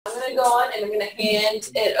to go on and I'm going to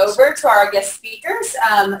hand it over to our guest speakers.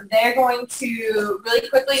 They're going to really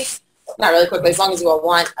quickly, not really quickly, as long as you all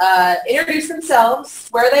want, introduce themselves,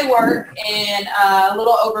 where they work, and a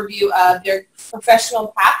little overview of their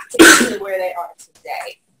professional path to get to where they are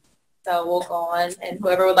today. So we'll go on, and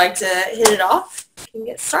whoever would like to hit it off can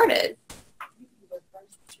get started.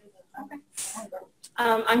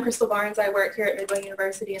 I'm Crystal Barnes. I work here at Midway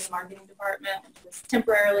University in the marketing department, which is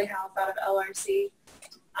temporarily housed out of LRC.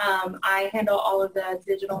 I handle all of the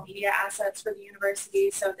digital media assets for the university,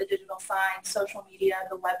 so the digital signs, social media,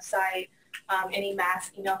 the website, any mass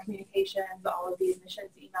email communications, all of the admissions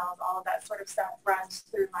emails, all of that sort of stuff runs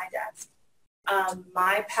through my desk.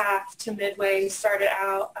 My path to Midway started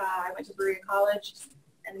out, I went to Berea College,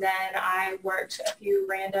 and then I worked a few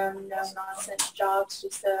random, no-nonsense jobs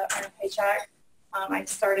just to earn a paycheck. I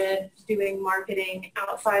started doing marketing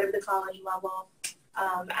outside of the college level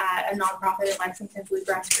at a nonprofit in Lexington,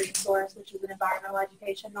 Bluegrass Green Source, which is an environmental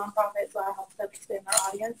education nonprofit, so I helped them expand their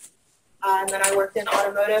audience. And then I worked in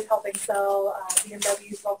automotive, helping sell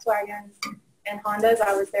BMWs, Volkswagens, and Hondas.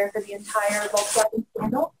 I was there for the entire Volkswagen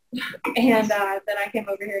scandal, and then I came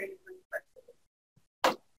over here to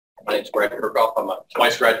university. My name is Brad Kirkhoff. I'm a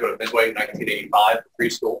twice graduate of Midway in 1985 for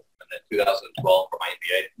preschool, and then 2012 for my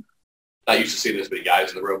MBA. Not used to seeing this many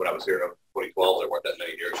guys in the room when I was here in 2012. There weren't that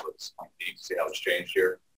many here, so it's neat to see how it's changed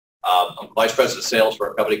here. I'm Vice President of Sales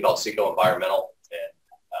for a company called Seco Environmental, and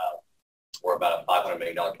we're about a $500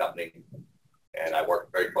 million company, and I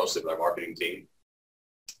work very closely with our marketing team,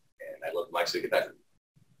 and I live in Lake City, Kentucky.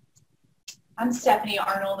 I'm Stephanie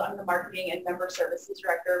Arnold. I'm the Marketing and Member Services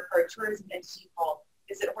Director for a tourism entity called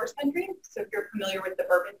Visit Horse Country. So if you're familiar with the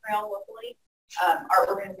Bourbon Trail locally, our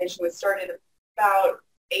organization was started about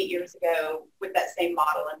 8 years ago with that same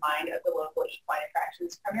model in mind of the local equine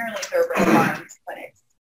attractions, primarily thoroughbred farms, clinics,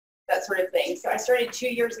 that sort of thing. So I started 2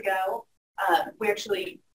 years ago.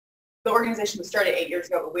 The organization was started 8 years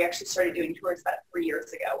ago, but we actually started doing tours about 3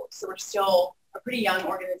 years ago. So we're still a pretty young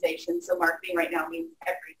organization. So marketing right now means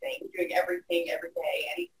everything, doing everything every day,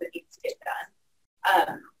 anything that needs to get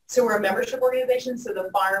done. So we're a membership organization. So the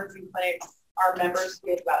farms and clinics are members.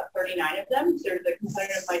 We have about 39 of them. So there's a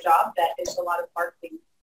component of my job that is a lot of marketing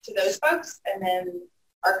to those folks, and then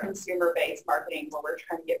our consumer-based marketing where we're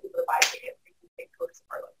trying to get people to buy tickets and take tours of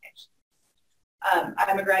our location.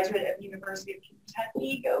 I'm a graduate of the University of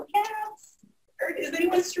Kentucky. Go Cats! Is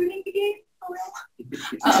anyone streaming the game? Oh,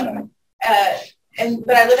 well.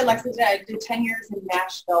 But I live in Lexington. I did 10 years in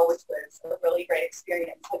Nashville, which was a really great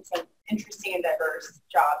experience. Had some interesting and diverse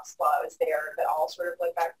jobs while I was there that all sort of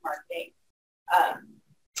led back to marketing.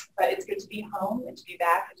 But it's good to be home and to be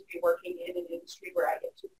back and to be working in an industry where I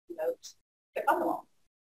get to promote the Commonwealth.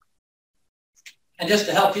 And just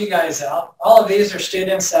to help you guys out, all of these are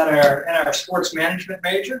students that are in our sports management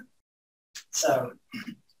major. So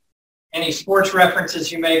any sports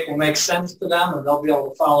references you make will make sense to them, and they'll be able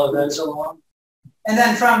to follow those along. And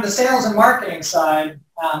then from the sales and marketing side,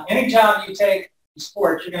 any job you take in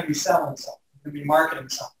sports, you're going to be selling something. You're going to be marketing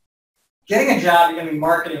something. Getting a job, you're going to be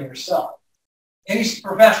marketing yourself. Any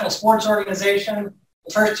professional sports organization,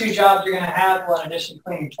 the first two jobs you're going to have, well, in addition to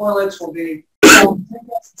cleaning toilets, will be selling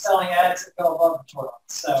tickets and selling ads that go above the toilets.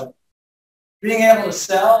 So being able to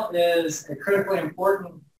sell is a critically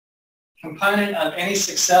important component of any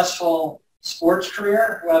successful sports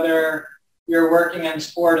career, whether you're working in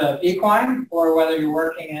sport of equine or whether you're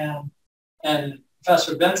working in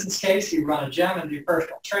Professor Benson's case, you run a gym and do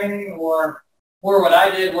personal training, or what I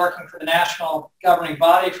did working for the national governing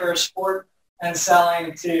body for a sport and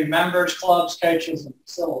selling to members, clubs, coaches, and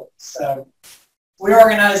facilities. So we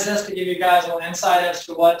organize this to give you guys a little insight as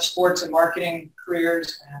to what sports and marketing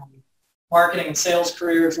careers and marketing and sales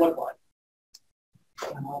careers look like.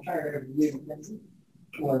 And I'll try to review.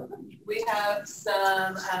 We have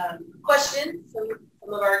some questions. Some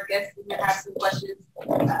of our guests have some questions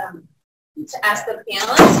to ask the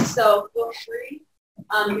panelists. So feel free.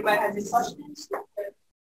 Anybody has any questions?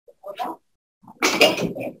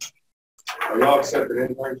 Are y'all accepting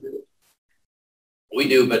internships? We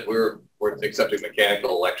do, but we're accepting mechanical,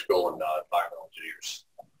 electrical, and environmental engineers.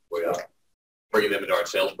 We bringing them into our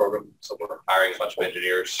sales program. So we're hiring a bunch of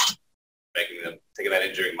engineers, taking that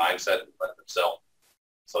engineering mindset and letting them sell.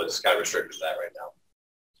 So it's kind of restricted to that right now.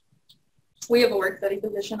 We have a work study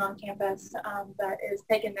position on campus that is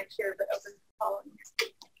taken next year, but open the following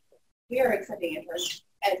year. We are accepting interns,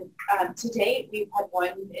 and to date, we've had one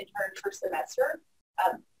intern per semester.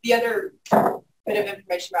 The other bit of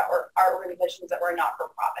information about our organization is that we're a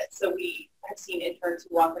not-for-profit. So we have seen interns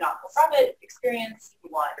who want the not-for-profit experience, who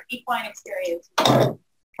want equine experience, who want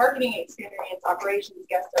marketing experience, operations,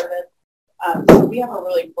 guest service. So we have a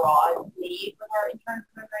really broad need with our intern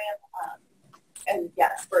program. And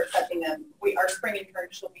yes, we're accepting them. Our spring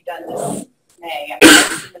internship will be done this May.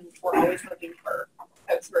 And we're always looking for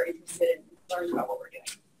folks who are interested in learning about what we're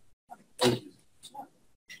doing.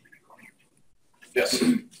 Yes.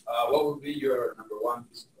 What would be your number one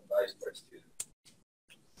piece of advice for a student?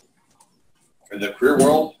 In the career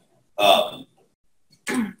world,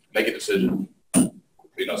 make a decision,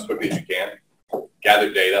 as quickly as you can.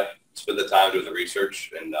 Gather data, spend the time doing the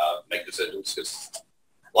research, and make decisions. Because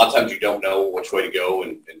a lot of times you don't know which way to go,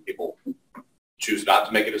 and people choose not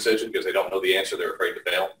to make a decision because they don't know the answer. They're afraid to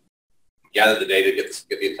fail. Gather the data, get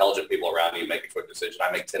the intelligent people around you, make a quick decision.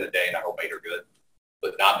 I make 10 a day, and I hope 8 are good.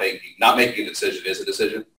 But not making a decision is a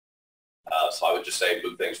decision. So I would just say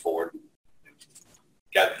move things forward,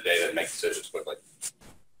 gather the data, and make decisions quickly.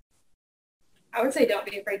 I would say don't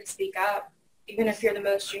be afraid to speak up. Even if you're the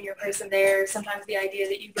most junior person there, sometimes the idea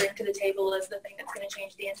that you bring to the table is the thing that's going to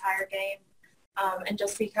change the entire game. And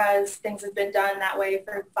just because things have been done that way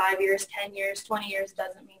for 5 years, 10 years, 20 years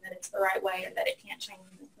doesn't mean that it's the right way or that it can't change.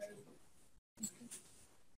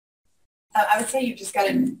 I would say you've just got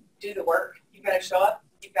to do the work. You've got to show up.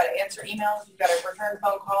 You've got to answer emails. You've got to return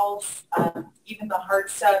phone calls. Even the hard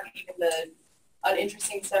stuff, even the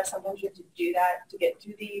uninteresting stuff, sometimes you have to do that to get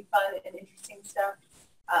to the fun and interesting stuff.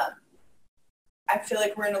 I feel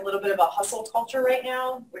like we're in a little bit of a hustle culture right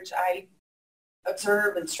now, which I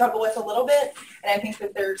observe and struggle with a little bit. And I think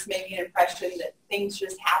that there's maybe an impression that things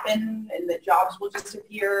just happen and that jobs will just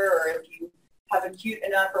appear, or if you have a cute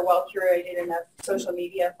enough or well-curated enough social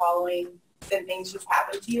media following, then things just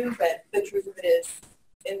happen to you. But the truth of it is,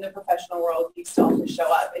 in the professional world, you still have to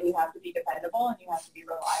show up, and you have to be dependable, and you have to be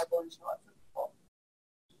reliable and show up for people.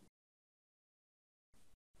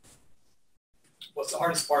 What's the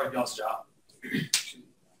hardest part of y'all's job?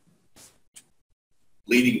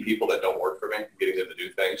 Leading people that don't work for me, getting them to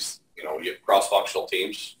do things. You have cross-functional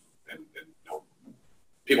teams, and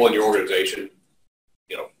people in your organization.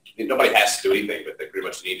 Nobody has to do anything, but they pretty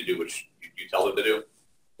much need to do what you tell them to do.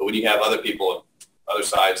 But when you have other people on other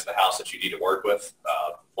sides of the house that you need to work with,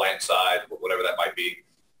 plant side, whatever that might be,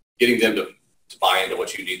 getting them to buy into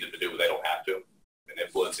what you need them to do when they don't have to, and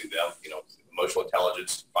influencing them, emotional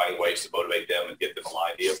intelligence, finding ways to motivate them and get them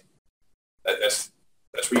aligned to you. That's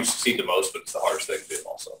where you succeed the most, but it's the hardest thing to do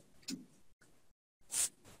also.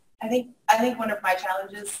 I think one of my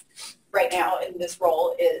challenges right now in this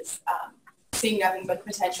role is seeing nothing but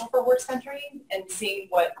potential for horse country and seeing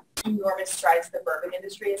what enormous strides the bourbon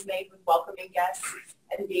industry has made with welcoming guests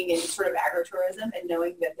and being in sort of agritourism and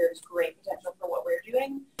knowing that there's great potential for what we're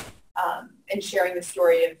doing, and sharing the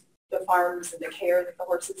story of the farms and the care that the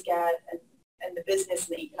horses get and the business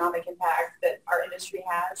and the economic impact that our industry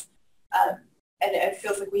has. And it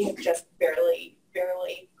feels like we have just barely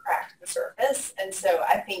cracked the surface. And so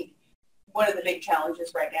I think one of the big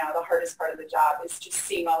challenges right now, the hardest part of the job, is just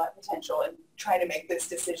seeing all that potential and trying to make those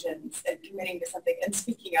decisions and committing to something and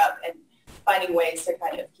speaking up and finding ways to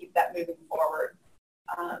kind of keep that moving forward,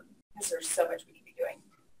 because there's so much we can be doing.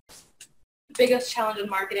 The biggest challenge in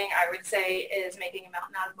marketing, I would say, is making a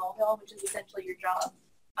mountain out of a molehill, which is essentially your job.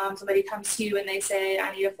 Somebody comes to you and they say,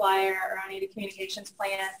 I need a flyer or I need a communications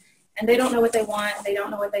plan, and they don't know what they want, they don't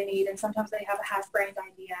know what they need, and sometimes they have a half-brained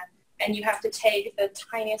idea. And you have to take the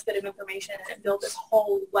tiniest bit of information and build this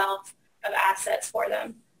whole wealth of assets for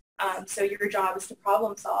them. So your job is to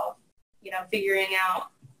problem solve, figuring out,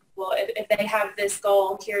 well, if they have this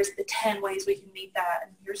goal, here's the 10 ways we can meet that,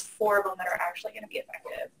 and here's 4 of them that are actually going to be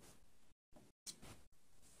effective.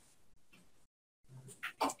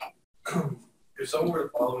 If someone were to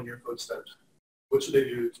follow in your footsteps, what should they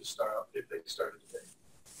do to start up if they started today?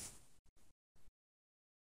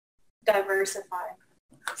 Diversify.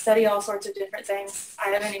 Study all sorts of different things. I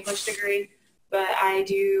have an English degree, but I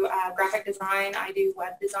do graphic design, I do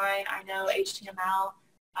web design, I know HTML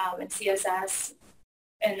and CSS,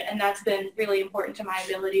 and that's been really important to my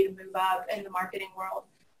ability to move up in the marketing world.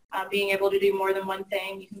 Being able to do more than one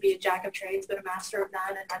thing. You can be a jack of trades, but a master of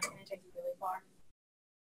none, and that's going to take you really far.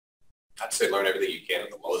 I'd say learn everything you can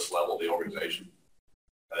at the lowest level of the organization.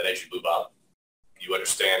 And then as you move up, you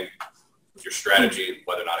understand your strategy,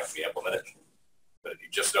 whether or not it can be implemented. But if you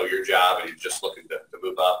just know your job and you're just looking to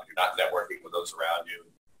move up and you're not networking with those around you,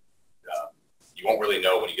 you won't really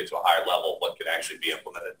know when you get to a higher level what can actually be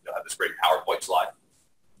implemented. You'll have this great PowerPoint slide,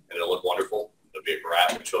 and it'll look wonderful. It'll be a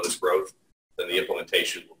graph and show this growth. Then the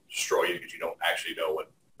implementation will destroy you because you don't actually know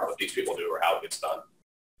what these people do or how it gets done.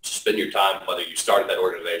 So spend your time, whether you start at that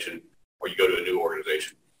organization or you go to a new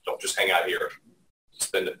organization. Don't just hang out here.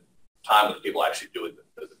 Spend the time with the people actually doing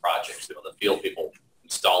the projects, the field people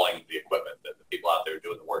installing the equipment, the people out there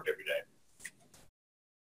doing the work every day.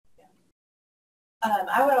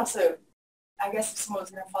 I would also, I guess if someone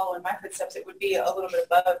was going to follow in my footsteps, it would be a little bit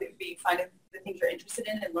above. It would be find the things you're interested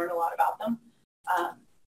in and learn a lot about them.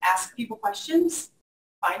 Ask people questions.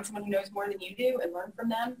 Find someone who knows more than you do and learn from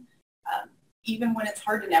them. Even when it's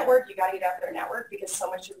hard to network, you got to get out there and network, because so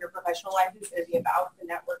much of your professional life is going to be about the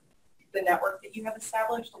network that you have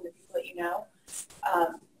established and the people that you know.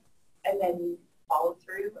 And then follow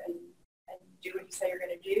through and do what you say you're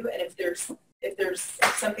going to do. And if there's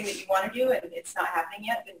something that you want to do and it's not happening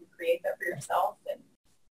yet, then create that for yourself and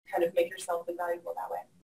kind of make yourself invaluable that way.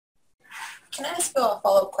 Can I ask you a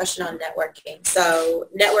follow-up question on networking? So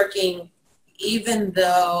networking, even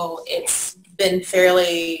though it's been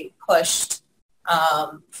fairly pushed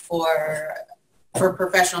for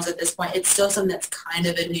professionals at this point, it's still something that's kind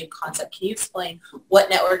of a new concept. Can you explain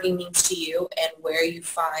what networking means to you and where you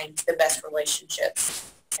find the best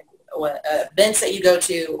relationships, what events that you go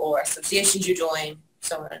to or associations you join,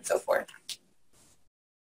 so on and so forth?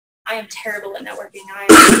 I am terrible at networking. I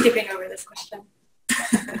am skipping over this question.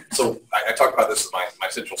 So I talked about this with my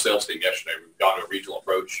central sales team yesterday. We've gone to a regional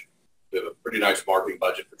approach. We have a pretty nice marketing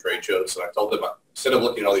budget for trade shows. So I told them, instead of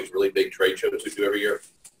looking at all these really big trade shows we do every year,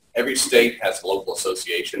 every state has a local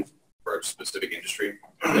association for a specific industry.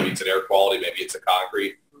 Maybe it's an air quality, maybe it's a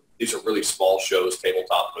concrete. These are really small shows,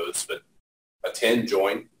 tabletop booths, but attend,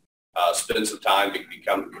 join, spend some time,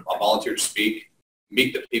 become a volunteer to speak,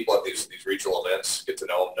 meet the people at these regional events, get to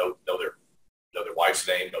know them, know their wife's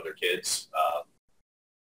name, know their kids.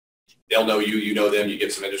 They'll know you, you know them, you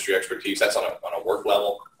get some industry expertise. That's on a work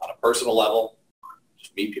level. On a personal level,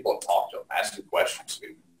 just meet people and talk to them, ask them questions. I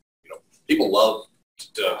mean, people love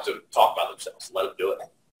to talk about themselves. Let them do it.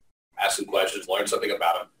 Ask them questions, learn something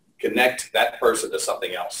about them, connect that person to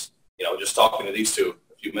something else. Just talking to these two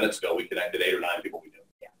a few minutes ago, we connected 8 or 9 people we knew.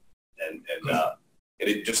 Yeah.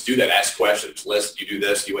 And just do that. Ask questions. List. You do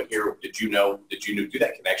this. You went here. Did you know? Do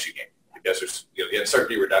that connection game? Because there's the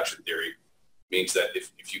uncertainty reduction theory means that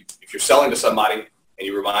if you're selling to somebody and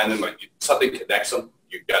you remind them, something connects them.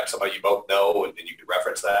 You've got somebody you both know, and you can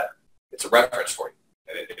reference that. It's a reference for you,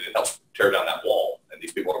 and it helps tear down that wall. And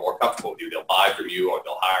these people are more comfortable with you. They'll buy from you, or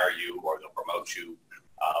they'll hire you, or they'll promote you.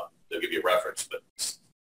 They'll give you a reference, but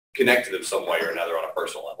connect to them some way or another on a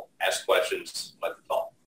personal level. Ask questions, let them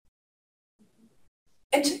talk.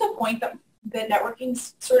 And to the point that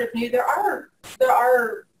networking's sort of new, there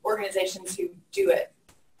are organizations who do it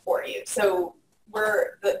for you. So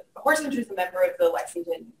the Horse Country is a member of the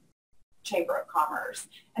Lexington Chamber of Commerce,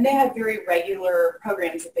 and they have very regular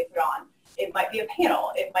programs that they put on. It might be a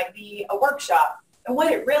panel, it might be a workshop, and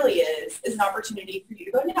what it really is an opportunity for you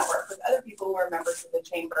to go network with other people who are members of the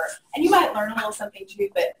chamber. And you might learn a little something too,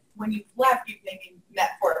 but when you've left, you've maybe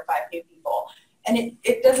met 4 or 5 new people. And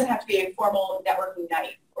it doesn't have to be a formal networking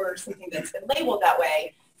night or something that's been labeled that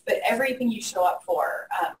way, but everything you show up for,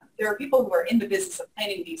 there are people who are in the business of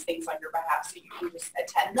planning these things on your behalf, so you can just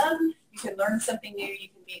attend them, you can learn something new, you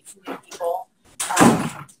can meet some new people.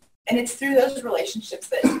 And it's through those relationships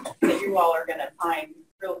that you all are going to find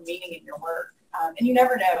real meaning in your work. And you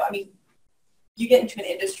never know. I mean, you get into an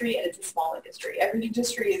industry and it's a small industry. Every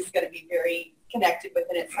industry is going to be very connected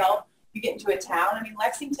within itself. You get into a town. I mean,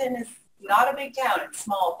 Lexington is not a big town. It's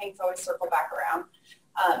small. Things always circle back around.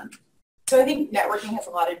 So I think networking has a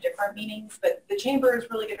lot of different meanings, but the chamber is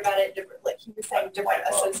really good about it. Different, like he was saying, different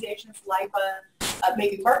associations, LIPA,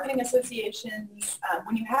 maybe marketing associations.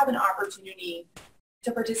 When you have an opportunity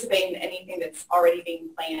to participate in anything that's already being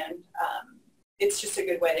planned, it's just a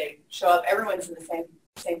good way to show up. Everyone's in the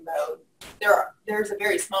same boat. There's a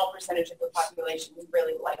very small percentage of the population who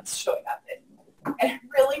really likes showing up and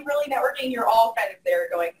really, really networking. You're all kind of there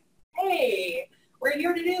going, hey, we're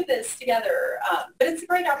here to do this together. But it's a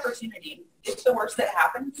great opportunity. If the worst that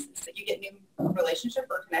happens is that you get new relationship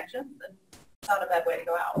or connections, then it's not a bad way to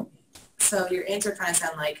go out. So your answer kind of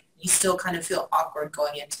sound like you still kind of feel awkward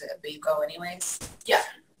going into it, but you go anyways? Yeah.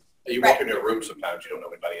 You walk into a room sometimes, you don't know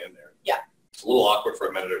anybody in there. Yeah. It's a little awkward for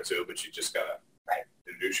a minute or two, but you just got to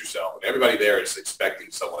introduce yourself. And everybody there is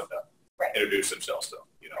expecting someone to introduce themselves to them,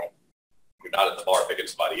 You're not at the bar picking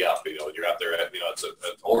somebody up. You're out there at, it's an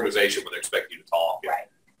organization where they're expecting you to talk. Right.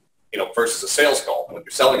 Versus a sales call. When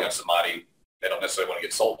you're selling on somebody, they don't necessarily want to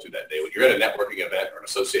get sold to that day. When you're at a networking event or an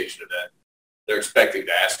association event, they're expecting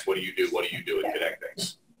to ask, what do you do, and connect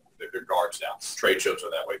things. Their guards down. Trade shows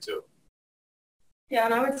are that way too. Yeah,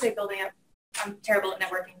 and I would say I'm terrible at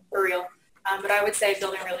networking, for real. But I would say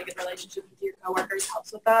building really good relationships with your coworkers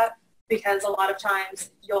helps with that, because a lot of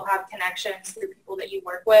times you'll have connections through people that you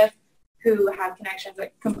work with who have connections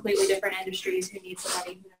at completely different industries, who need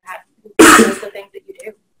somebody who does the things that you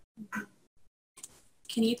do.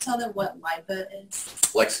 Can you tell them what LIPA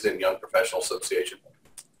is? Lexington Young Professional Association,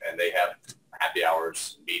 and they have happy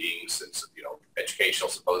hours, meetings, and educational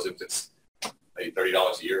symposiums. It's maybe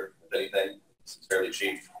 $30 a year, if anything. It's fairly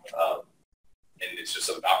cheap, and it's just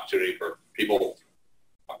an opportunity for people.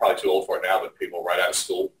 I'm probably too old for it now, but people right out of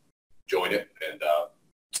school join it and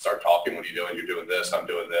start talking. What are you doing? You're doing this. I'm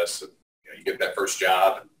doing this. And, you get that first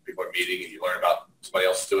job, and people are meeting, and you learn about somebody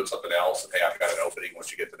else doing something else. And hey, I've got an opening. Once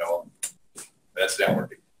you get to know them, that's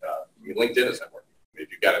networking. LinkedIn is networking. If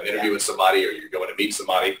you've got an interview with somebody or you're going to meet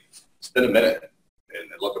somebody, spend a minute and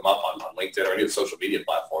look them up on LinkedIn or any of the social media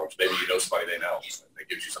platforms. Maybe you know somebody they know, and it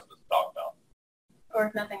gives you something to talk about. Or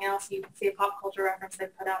if nothing else, you see a pop culture reference they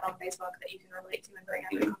put out on Facebook that you can relate to and bring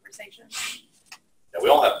up in conversation. Yeah, we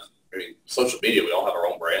all have, social media, we all have our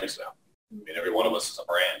own brands now. Every one of us is a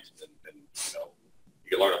brand, and you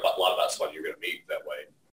can learn a lot about someone you're going to meet that way,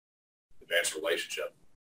 advance a relationship.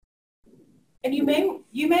 And you may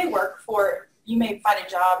find a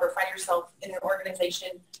job or find yourself in an organization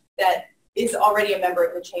that is already a member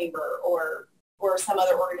of the chamber or some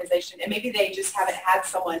other organization, and maybe they just haven't had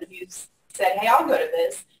someone who's said, hey, I'll go to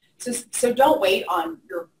this. So don't wait on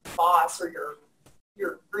your boss or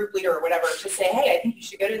your group leader or whatever to say, hey, I think you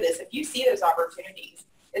should go to this. If you see those opportunities,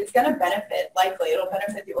 it's going to benefit, likely. It'll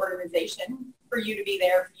benefit the organization for you to be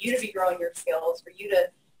there, for you to be growing your skills, for you to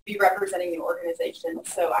be representing the organization.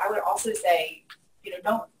 So I would also say,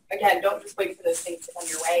 don't just wait for those things to come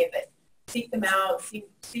your way, but seek them out,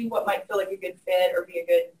 see what might feel like a good fit or be a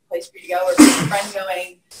good place for you to go, or if you have a friend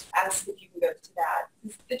going, ask if you can go to that.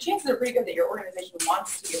 The chances are pretty good that your organization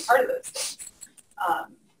wants to be a part of those things.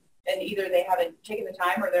 And either they haven't taken the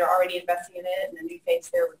time or they're already investing in it, and a new face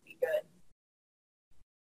there would be good.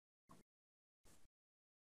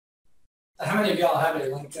 How many of y'all have a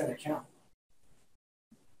LinkedIn account?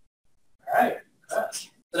 All right.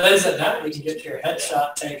 For those that don't, we can get your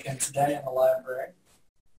headshot taken today in the library.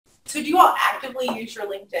 So do you all actively use your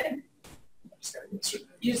LinkedIn?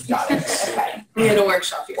 You just got it. Okay. We had a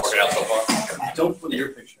workshop here. Working out so far? Okay. Don't put your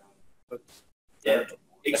picture on. Yeah,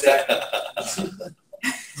 exactly.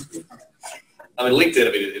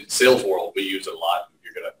 LinkedIn, in sales world, we use it a lot.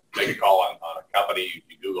 You're going to make a call on a company,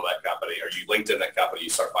 you Google that company, or you LinkedIn that company, you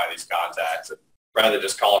start finding these contacts. And rather than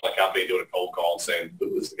just calling a company, doing a cold call and saying,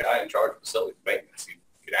 who is the guy in charge of facility maintenance? You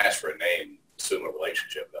can ask for a name, assume a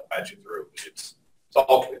relationship, they'll patch you through. It's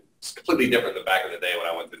completely different than back in the day when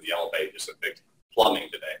I went to the Yellow Pages and picked plumbing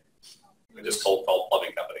today. I just cold called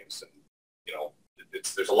plumbing companies. And,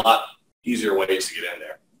 there's a lot easier ways to get in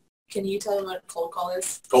there. Can you tell them what a cold call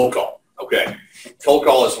is? Cold call. Okay. Cold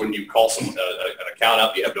call is when you call an account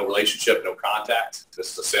up, you have no relationship, no contact.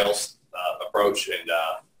 This is a sales approach, and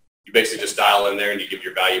you basically just dial in there and you give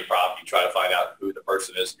your value prop. You try to find out who the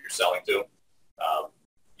person is that you're selling to.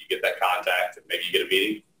 You get that contact, and maybe you get a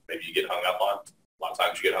meeting, maybe you get hung up on. A lot of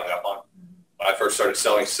times you get hung up on. When I first started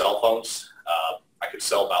selling cell phones, I could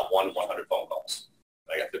sell about 100 phone calls.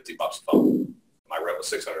 I got $50 a phone. My rent was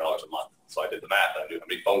 $600 a month. So I did the math. I knew how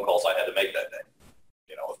many phone calls I had to make that day.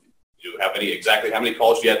 Exactly how many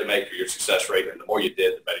calls you had to make for your success rate, and the more you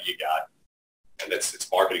did, the better you got. And it's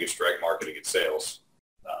marketing, it's direct marketing, it's sales.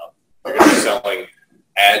 You're going to be selling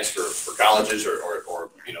ads for colleges,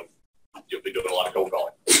 or you'll be doing a lot of cold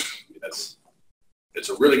calling. It's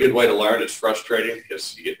a really good way to learn. It's frustrating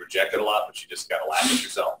because you get rejected a lot, but you just got to laugh at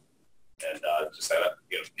yourself and just have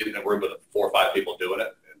get in a room with 4 or 5 people doing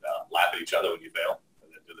it and laugh at each other when you fail,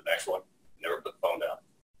 and then do the next one. Never put the phone down.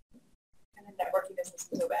 And the networking business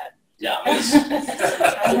is so bad. Yeah,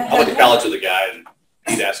 I went to college with a guy, and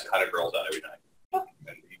he'd ask 100 girls out every night,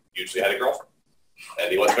 and he usually had a girlfriend,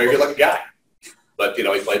 and he wasn't a very good-looking guy, but he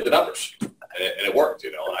played the numbers, and it worked.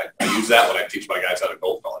 And I use that when I teach my guys how to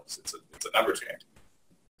cold call. It's a numbers game.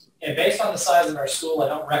 Yeah, based on the size of our school, I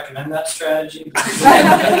don't recommend that strategy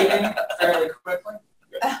fairly quickly.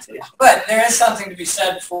 But there is something to be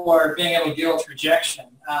said for being able to deal with rejection,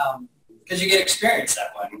 because you get experience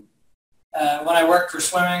that way. When I worked for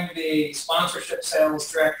swimming, the sponsorship sales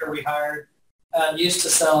director we hired used to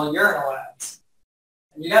sell urinal ads.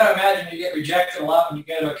 And you got to imagine you get rejected a lot when you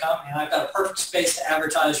go to a company, and I've got a perfect space to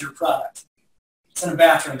advertise your product. It's in a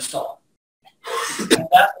bathroom stall. And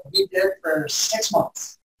that's what we did for 6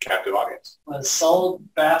 months. Captive audience. Was sold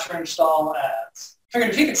bathroom stall ads.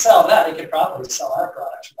 Figured if he could sell that, he could probably sell our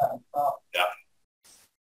products without any problem. Yeah.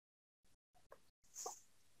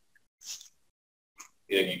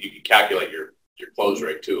 You can calculate your close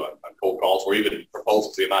rate too on cold calls, or even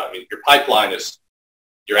proposals. The amount. Your pipeline is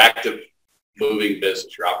your active moving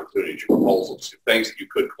business, your opportunities, your proposals, your things that you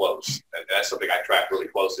could close, and that's something I track really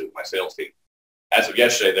closely with my sales team. As of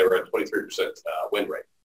yesterday, they were at 23% win rate.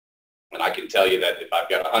 And I can tell you that if I've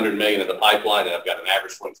got 100 million in the pipeline and I've got an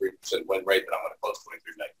average 23% win rate, then I'm going to close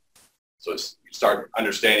 23 million. So you start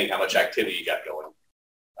understanding how much activity you got going,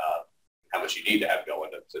 how much you need to have going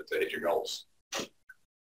to hit your goals.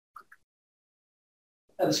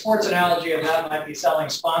 The sports analogy of that might be selling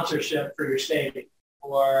sponsorship for your stadium,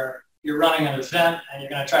 or you're running an event and you're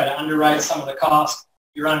going to try to underwrite some of the costs.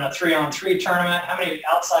 You're running a 3-on-3 tournament. How many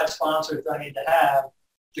outside sponsors do I need to have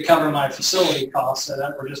to cover my facility costs so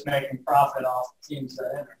that we're just making profit off the teams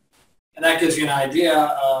that enter? And that gives you an idea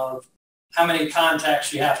of how many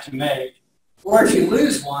contacts you have to make, or if you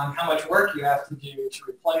lose one, how much work you have to do to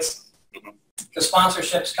replace them. Because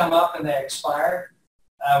sponsorships come up and they expire.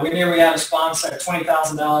 We knew we had a sponsor, a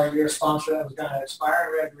 $20,000 a year sponsor that was going to expire,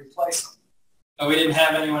 and we had to replace them. But we didn't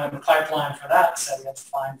have anyone in the pipeline for that, so we had to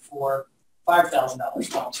find 4 $5,000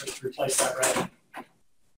 sponsors to replace that revenue.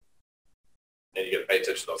 And you got to pay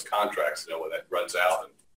attention to those contracts, you know, when that runs out,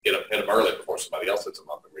 and hit them early before somebody else hits them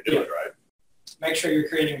up and redo it, right? Make sure you're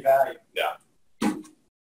creating value. Yeah.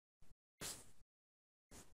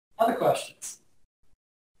 Other questions?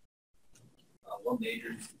 What major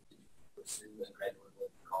did you pursue and graduate with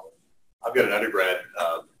college? I've got an undergrad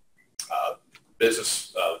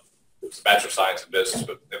business, it's a Bachelor of Science in Business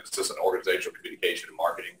with emphasis on organizational communication and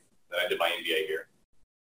marketing. Then I did my MBA here.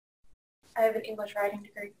 I have an English writing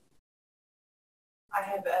degree. I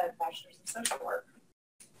have a bachelor's in social work.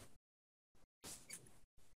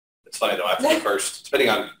 It's funny though, after the first, depending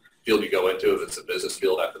on field you go into, if it's a business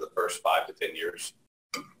field, after the first 5 to 10 years,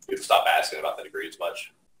 you stop asking about the degree as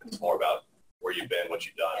much. It's more about where you've been, what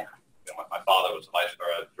you've done. Yeah. You know, my father was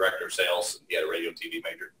a director of sales, and he had a radio TV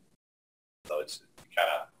major. So it's kind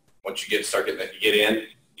of, once you start getting that, you get in,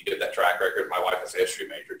 you get that track record. My wife is a history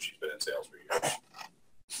major, and she's been in sales for years.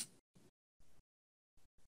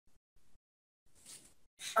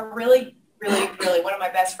 A really, really one of my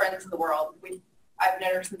best friends in the world. I've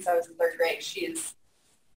known her since I was in 3rd grade.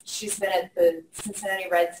 She's been at the Cincinnati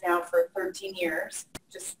Reds now for 13 years.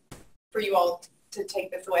 Just for you all to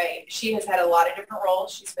take this away, she has had a lot of different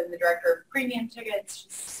roles. She's been the director of premium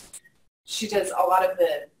tickets. She does a lot of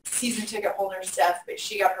the season ticket holder stuff, but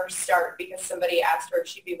she got her start because somebody asked her if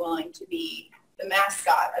she'd be willing to be the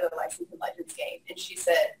mascot at a License and Legends game. And she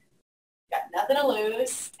said, got nothing to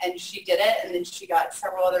lose, and she did it. And then she got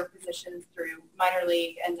several other positions through minor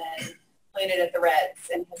league and then landed at the Reds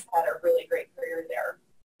and has had a really great career there.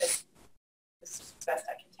 As best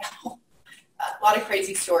I can tell. A lot of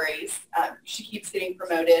crazy stories. She keeps getting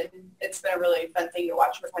promoted. It's been a really fun thing to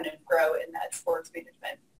watch her kind of grow in that sports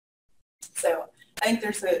management. So I think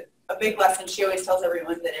there's a big lesson. She always tells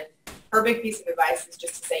everyone that if her big piece of advice is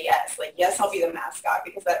just to say yes. Like, yes, I'll be the mascot,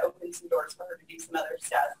 because that opens some doors for her to do some other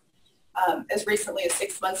stuff. As recently as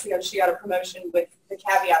 6 months ago, she got a promotion with the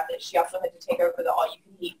caveat that she also had to take over the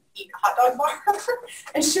all-you-can-eat hot dog bar.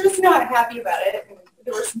 And she was not happy about it. And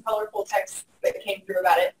there were some colorful texts that came through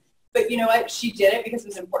about it. But you know what? She did it because it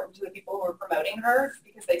was important to the people who were promoting her,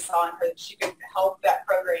 because they saw in her that she could help that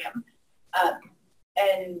program.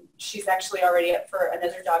 And she's actually already up for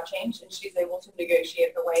another job change, and she's able to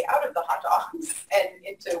negotiate her way out of the hot dogs and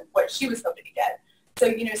into what she was hoping to get. So,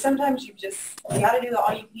 you know, sometimes you got to do the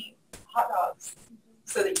all-you-can-eat hot dogs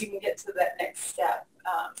so that you can get to that next step.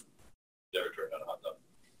 Never turned down a hot dog.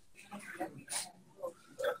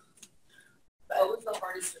 What was the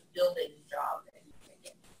hardest building job that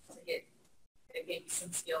you get? It gave you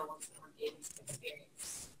some skills or gave you some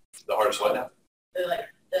experience. The hardest one now?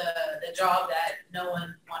 The job that no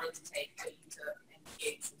one wanted to take, but you took and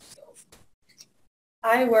gave some skills.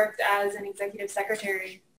 I worked as an executive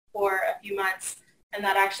secretary for a few months, and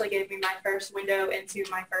that actually gave me my first window into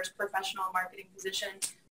my first professional marketing position,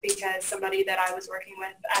 because somebody that I was working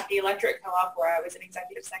with at the electric co-op, where I was an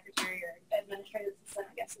executive secretary or administrative assistant,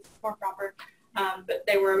 I guess is more proper, but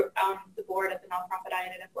they were on the board at the nonprofit I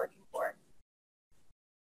ended up working for.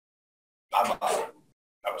 I'm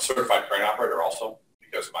a certified crane operator also,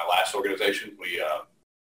 because of my last organization.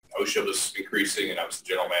 OSHA was increasing, and I was the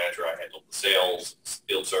general manager. I handled the sales,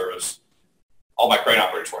 field service. All my crane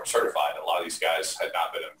operators weren't certified. A lot of these guys had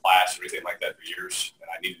not been in class or anything like that for years, and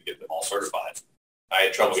I needed to get them all certified. I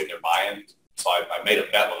had trouble getting their buy-in, so I made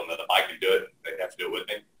a bet with them that if I could do it, they'd have to do it with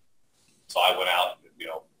me. So I went out,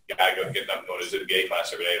 got to go get them, go to ZBA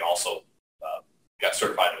class every day, and also got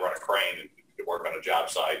certified to run a crane and could work on a job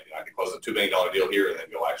site. I could close a $2 million deal here and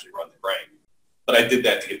then go actually run the crane. But I did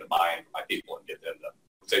that to get the buy-in from my people and get them to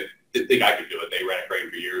say, didn't think I could do it. They ran a crane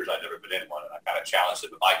for years. I'd never been in one, and I kind of challenged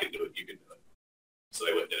them, if I can do it, you can do it. So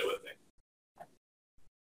they went and did it with me.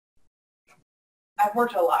 I've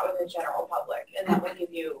worked a lot with the general public, and that will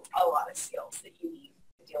give you a lot of skills that you need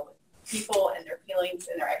to deal with people and their feelings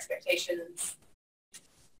and their expectations.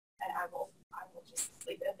 And I will just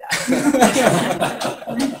leave it at that.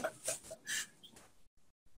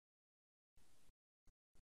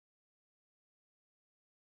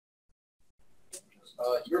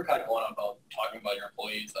 You were kind of going on about talking about your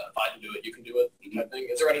employees that if I can do it, you can do it type thing.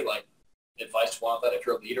 Is there any like advice to want that if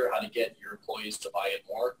you're a leader, how to get your employees to buy in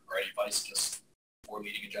more, or any advice just for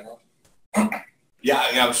leading in general? Yeah,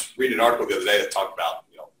 I was reading an article the other day that talked about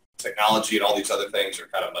technology and all these other things are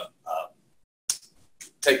kind of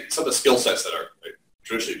take some of the skill sets that are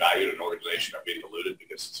traditionally valued in an organization are being diluted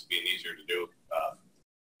because it's being easier to do.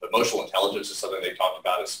 Emotional intelligence is something they talked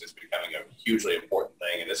about is becoming a hugely important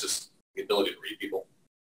thing, and this is the ability to read people.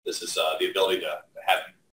 This is the ability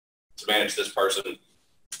to manage this person,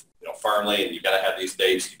 firmly, and you got to have these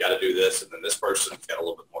dates, you got to do this, and then this person's got a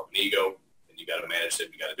little bit more of an ego, and you got to manage it,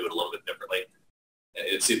 you got to do it a little bit differently. And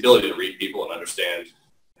it's the ability to read people and understand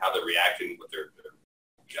how they're reacting, what they're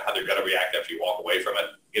how they're going to react after you walk away from it,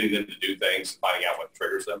 getting them to do things, finding out what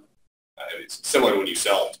triggers them. It's similar when you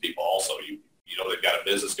sell to people also. You know they've got a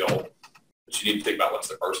business goal, but you need to think about what's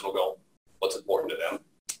their personal goal, what's important to them.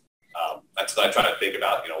 That's what I try to think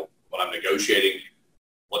about, when I'm negotiating,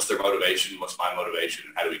 what's their motivation, what's my motivation,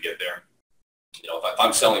 and how do we get there? If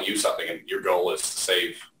I'm selling you something and your goal is to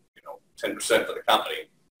save, 10% for the company,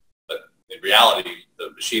 but in reality,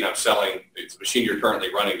 the machine I'm selling, the machine you're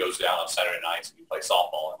currently running goes down on Saturday nights and you play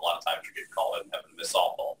softball, and a lot of times you get called in and having to miss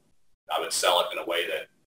softball. I would sell it in a way that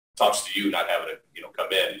talks to you, not having it,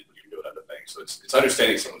 come in when you're doing other things. So it's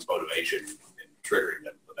understanding someone's motivation and triggering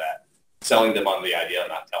them for that. Selling them on the idea,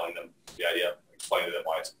 not telling them the idea, explaining to them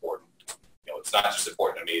why it's important. It's not just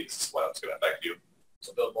important to me, this is what it's going to affect you.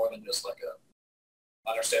 So build more than just like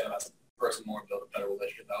understand them as a person more, build a better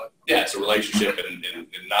relationship that way. Yeah, it's a relationship and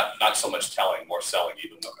not so much telling, more selling,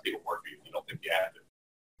 even though people work for you. You don't think you have to.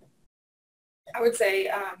 I would say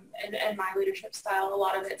in my leadership style, a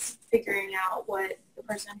lot of it's figuring out what the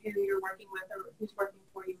person who you're working with or who's working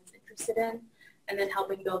for you is interested in, and then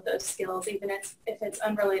helping build those skills, even if it's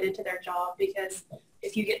unrelated to their job, because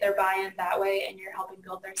if you get their buy-in that way and you're helping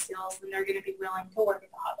build their skills, then they're going to be willing to work at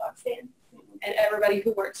the hot dog stand. And everybody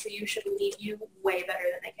who works for you should leave you way better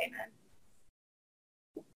than they came in.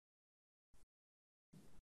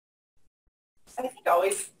 I think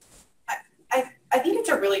I think it's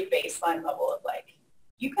a really baseline level of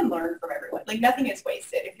you can learn from everyone. Nothing is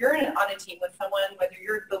wasted. If you're on a team with someone, whether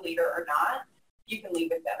you're the leader or not, you can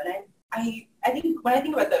lead with them. And I think when I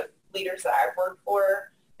think about the leaders that I've worked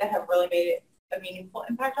for that have really made a meaningful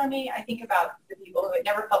impact on me, I think about the people who it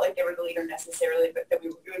never felt like they were the leader necessarily, but that it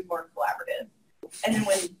was more collaborative. And then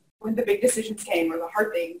when the big decisions came or the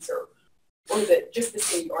hard things or just the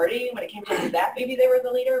seniority, when it came to that, maybe they were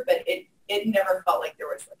the leader, but it never felt like there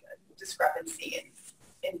was a discrepancy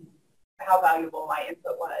in how valuable my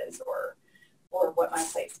input was or what my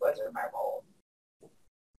place was or my role.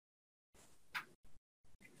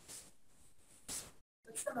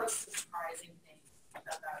 What's the most surprising thing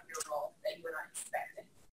about your role that you were not expecting?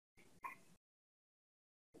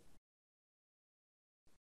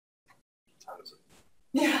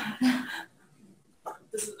 Yeah.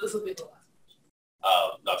 This will be the last.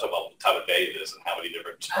 Not talking about what time of day it is and how many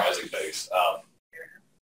different surprising things.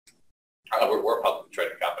 We're a publicly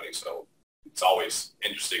traded company, so it's always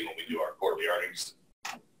interesting when we do our quarterly earnings.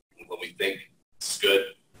 When we think it's good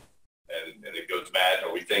and it goes bad,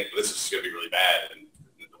 or we think this is going to be really bad, and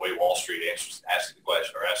the way Wall Street asks the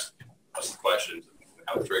question or asks us the questions and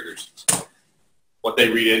how it triggers what they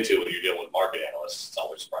read into when you're dealing with market analysts, it's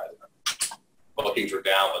always surprising. Bookings are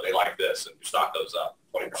down, but they like this, and your stock goes up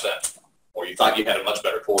 20%. Or you thought you had a much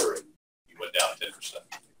better quarter, and you went down 10%.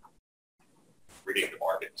 Reading the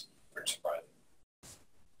market is pretty surprising.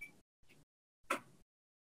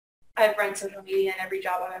 I've run social media in every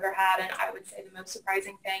job I've ever had, and I would say the most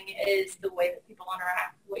surprising thing is the way that people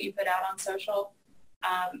interact with what you put out on social.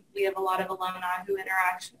 We have a lot of alumni who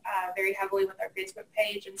interact very heavily with our Facebook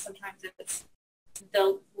page, and sometimes it's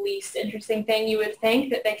the least interesting thing you would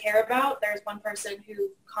think that they care about. There's one person who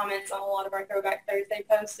comments on a lot of our Throwback Thursday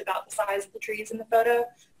posts about the size of the trees in the photo,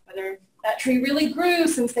 whether that tree really grew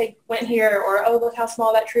since they went here, or, oh, look how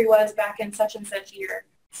small that tree was back in such and such year,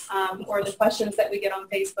 or the questions that we get on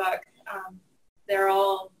Facebook. They're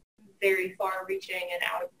all very far-reaching and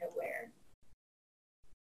out of nowhere.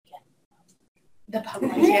 The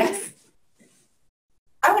public, yes.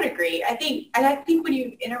 I would agree. I think when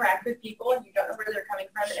you interact with people and you don't know where they're coming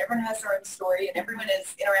from, and everyone has their own story, and everyone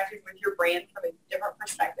is interacting with your brand from a different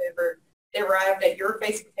perspective, or they arrived at your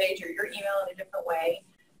Facebook page or your email in a different way,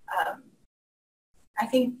 I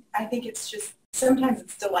think it's just, sometimes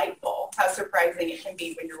it's delightful how surprising it can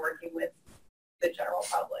be when you're working with the general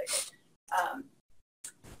public.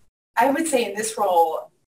 I would say in this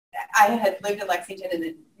role, I had lived in Lexington and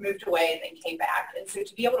then moved away and then came back. And so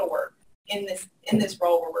to be able to work in this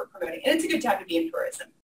role where we're promoting, and it's a good time to be in tourism.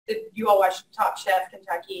 Did you all watch Top Chef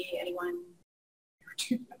Kentucky? Anyone?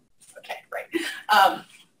 Okay, right.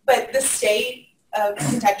 But the state of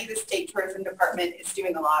Kentucky, the state tourism department is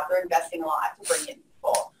doing a lot. They're investing a lot to bring in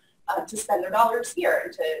people to spend their dollars here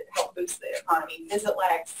and to help boost the economy. Visit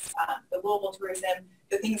Lex, the Louisville tourism,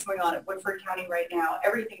 the things going on in Woodford County right now,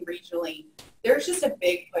 everything regionally. There's just a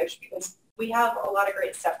big push because we have a lot of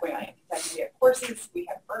great stuff going on in Kentucky. We have horses, we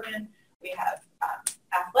have bourbon, we have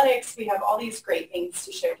athletics, we have all these great things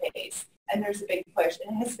to showcase. And there's a big push.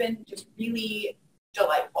 And it has been just really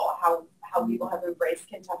delightful how people have embraced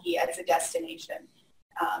Kentucky as a destination.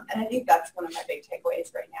 And I think that's one of my big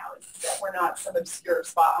takeaways right now is that we're not some obscure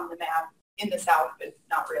spot on the map in the South, but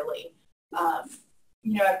not really. I've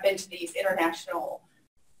been to these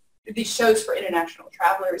shows for international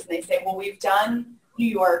travelers, and they say, well, we've done New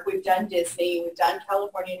York, we've done Disney, we've done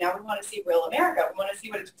California, now we want to see real America. We want to see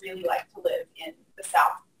what it's really like to live in the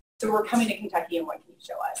South. So we're coming to Kentucky, and what can you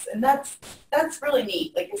show us? And that's really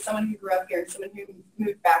neat. Like, as someone who grew up here and someone who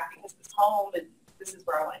moved back because it's home and this is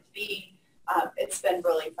where I wanted to be, it's been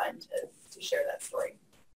really fun to share that story.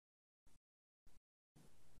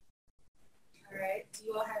 All right. Do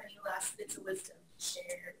you all have any last bits of wisdom to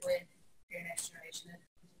share with your next generation of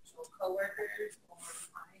potential coworkers or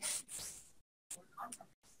clients or contractors?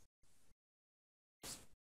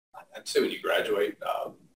 I'd say when you graduate,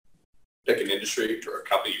 pick an industry or a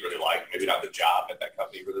company you really like. Maybe not the job at that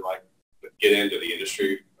company you really like, but get into the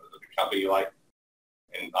industry or the company you like.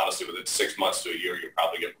 And honestly, within 6 months to a year, you'll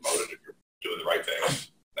probably get promoted if you're doing the right thing.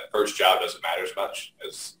 That first job doesn't matter as much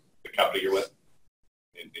as the company you're with.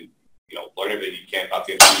 And learn everything you can about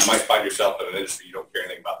the industry. You might find yourself in an industry you don't care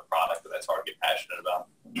anything about the product, but that's hard to get passionate about.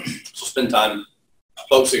 So spend time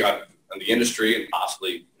focusing on the industry and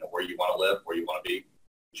possibly where you want to live, where you want to be,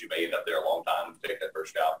 because you may end up there a long time and take that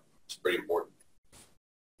first job. It's pretty important.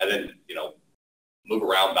 And then, move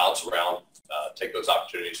around, bounce around, take those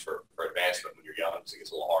opportunities for advancement when you're young, because it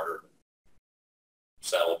gets a little harder.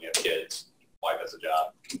 Settle, you have kids, wife has a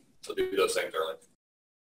job. So do those things early.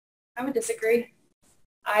 I would disagree.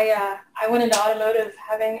 I went into automotive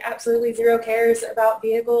having absolutely zero cares about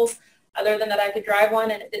vehicles other than that I could drive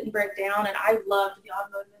one and it didn't break down. And I loved the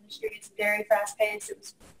automotive industry. It's very fast paced. It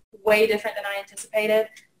was way different than I anticipated.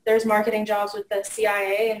 There's marketing jobs with the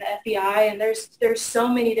CIA and the FBI, and there's so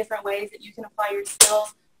many different ways that you can apply your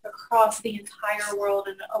skills across the entire world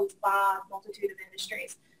in a wide multitude of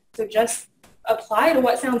industries. So just apply to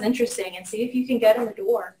what sounds interesting and see if you can get in the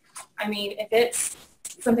door. I mean, if it's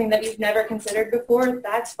something that you've never considered before,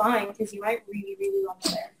 that's fine, because you might really, really love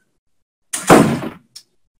it there.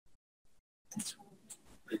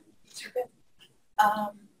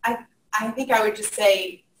 I think I would just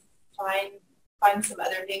say find some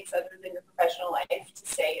other things other than your professional life to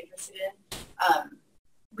stay interested in.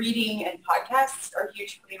 Reading and podcasts are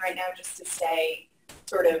huge for me right now, just to stay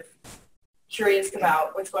sort of curious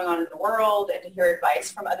about what's going on in the world and to hear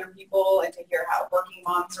advice from other people and to hear how working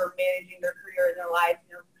moms are managing their career and their life,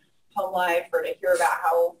 their home life, or to hear about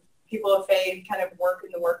how people of faith kind of work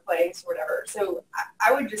in the workplace or whatever. So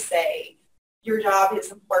I would just say your job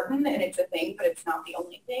is important and it's a thing, but it's not the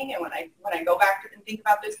only thing. And when I go back and think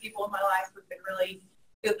about those people in my life who've been really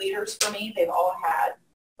good leaders for me, they've all had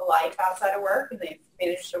a life outside of work and they've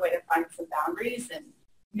managed a way to find some boundaries. And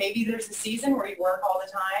maybe there's a season where you work all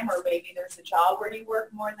the time, or maybe there's a job where you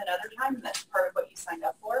work more than other times, and that's part of what you signed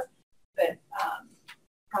up for. But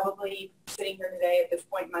probably sitting here today at this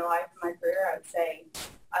point in my life and my career, I would say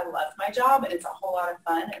I love my job and it's a whole lot of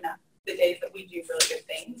fun. And the days that we do really good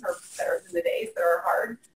things are better than the days that are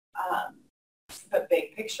hard. But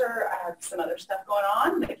big picture, I have some other stuff going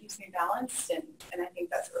on that keeps me balanced, and I think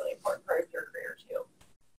that's a really important part of your career too.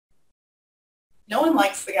 No one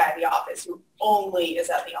likes the guy at the office who only is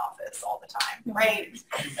at the office all the time, right?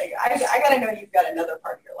 Like, I got to know you've got another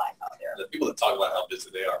part of your life out there. The people that talk about how busy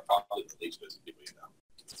they are probably the least busy people you know.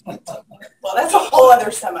 Well, that's a whole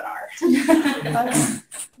other seminar.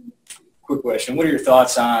 Quick question. What are your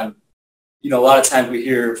thoughts on, a lot of times we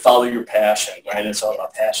hear follow your passion, right? It's all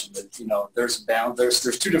about passion, but, there's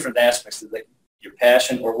two different aspects of your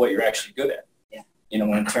passion or what you're actually good at.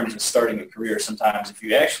 In terms of starting a career, sometimes if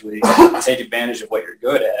you actually take advantage of what you're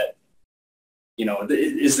good at,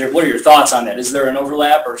 what are your thoughts on that? Is there an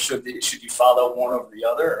overlap, or should you follow one over the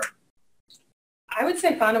other? Or? I would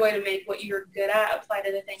say find a way to make what you're good at apply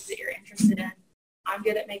to the things that you're interested in. I'm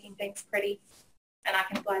good at making things pretty. And I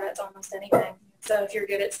can apply that to almost anything. So if you're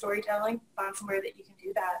good at storytelling, find somewhere that you can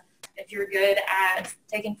do that. If you're good at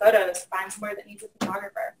taking photos, find somewhere that needs a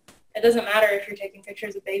photographer. It doesn't matter if you're taking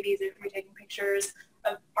pictures of babies, if you're taking pictures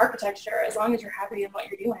of architecture, as long as you're happy in what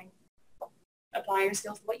you're doing. Apply your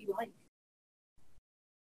skills to what you like.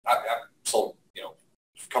 I've sold,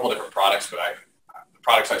 a couple different products, but the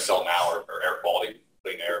products I sell now are air quality,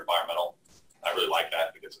 clean air, environmental. I really like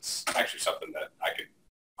that because it's actually something that I could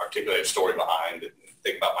articulate a story behind and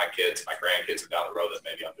think about my kids, my grandkids down the road that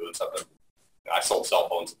maybe I'm doing something. I sold cell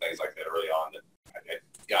phones and things like that early on. That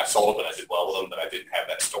I sold them and I did well with them, but I didn't have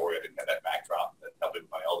that story. I didn't have that backdrop that helped me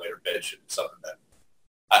with my elevator pitch and something that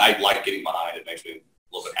I like getting behind. It makes me a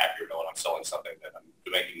little bit happier knowing I'm selling something that I'm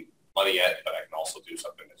making money at, but I can also do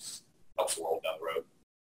something that helps the world down the road.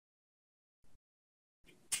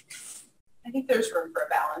 I think there's room for a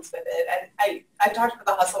balance with it. I talked about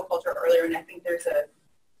the hustle culture earlier, and I think there's a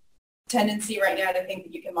tendency right now to think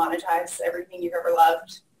that you can monetize everything you've ever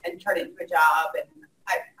loved and turn it into a job. And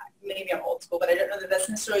maybe I'm old school, but I don't know that that's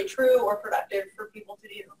necessarily true or productive for people to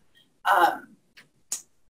do.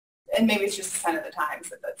 And maybe it's just a sign of the times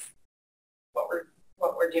that that's what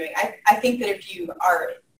we're doing. I think that if you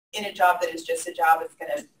are in a job that is just a job, it's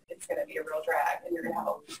gonna be a real drag, and you're gonna have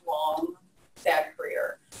a long, sad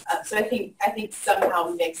career. So I think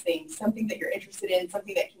somehow mixing something that you're interested in,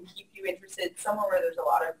 something that can keep you interested, somewhere where there's a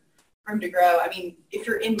lot of room to grow. I mean, if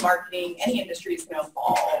you're in marketing, any industry is going to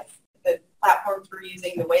evolve. The platforms we're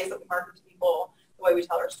using, the ways that we market to people, the way we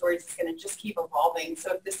tell our stories is going to just keep evolving.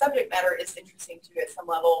 So if the subject matter is interesting to you at some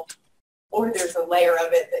level, or there's a layer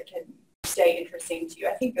of it that can stay interesting to you,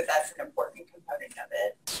 I think that that's an important component of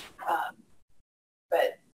it.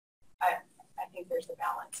 But I think there's a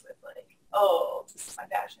balance with this is my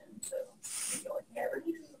passion, so maybe I can never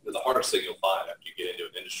do. The hardest thing you'll find after you get into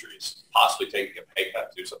an industry is possibly taking a pay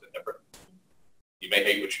cut to do something different. You may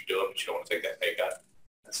hate what you're doing, but you don't want to take that pay cut.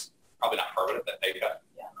 That's probably not permanent, that pay cut,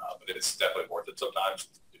 but it's definitely worth it sometimes.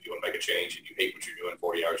 If you want to make a change and you hate what you're doing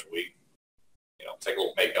 40 hours a week, take a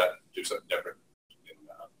little pay cut, do something different, and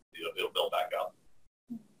it'll build back up.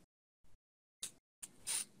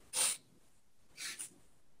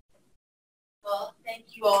 Well,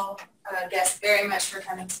 thank you all, guests, very much for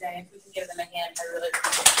coming today. If we can give them a hand, I really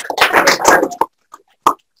appreciate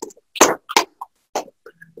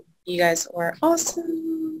it. You guys were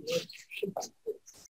awesome.